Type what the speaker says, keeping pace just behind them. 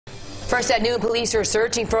First at noon, police are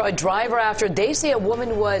searching for a driver after they say a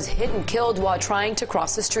woman was hit and killed while trying to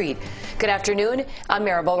cross the street. Good afternoon. I'm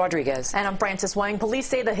Maribel Rodriguez. And I'm Francis Wang. Police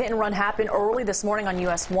say the hit and run happened early this morning on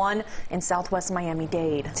US 1 in southwest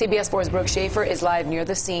Miami-Dade. CBS 4's Brooke Shafer is live near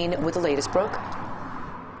the scene with the latest. Brooke.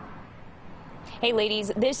 Hey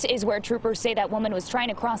ladies, this is where troopers say that woman was trying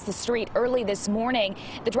to cross the street early this morning.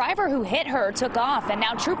 The driver who hit her took off, and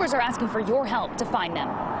now troopers are asking for your help to find them.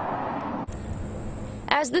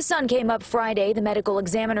 As the sun came up Friday, the medical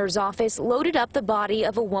examiner's office loaded up the body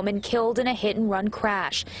of a woman killed in a hit-and-run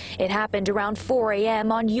crash. It happened around 4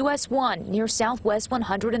 a.m. on US 1 near Southwest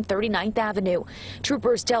 139th Avenue.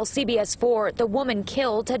 Troopers tell CBS 4 the woman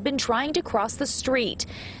killed had been trying to cross the street.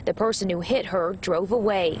 The person who hit her drove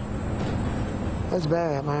away. That's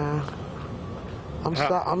bad, man.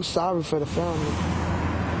 I'm sorry for the family.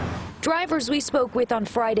 Drivers we spoke with on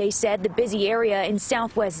Friday said the busy area in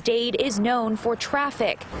southwest Dade is known for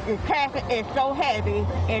traffic. The traffic is so heavy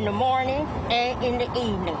in the morning and in the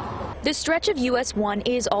evening. The stretch of US 1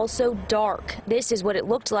 is also dark. This is what it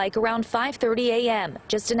looked like around 5:30 a.m.,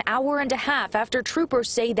 just an hour and a half after troopers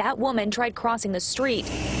say that woman tried crossing the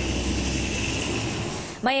street.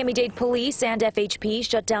 Miami-Dade police and FHP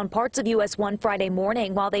shut down parts of US 1 Friday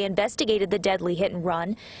morning while they investigated the deadly hit and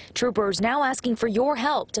run. Troopers now asking for your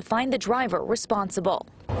help to find the driver responsible.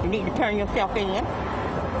 You need to turn yourself in.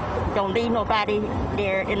 Don't leave nobody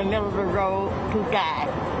there in the middle of the road to die.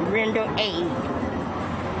 Render aid.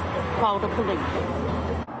 Call the police.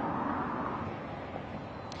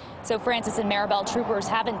 So Francis and Maribel, troopers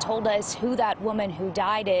haven't told us who that woman who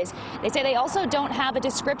died is. They say they also don't have a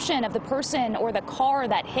description of the person or the car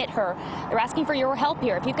that hit her. They're asking for your help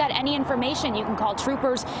here. If you've got any information, you can call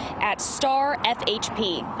troopers at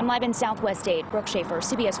 *FHP. I'm live in Southwest Dade. Brooke Shafer,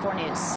 CBS 4 News.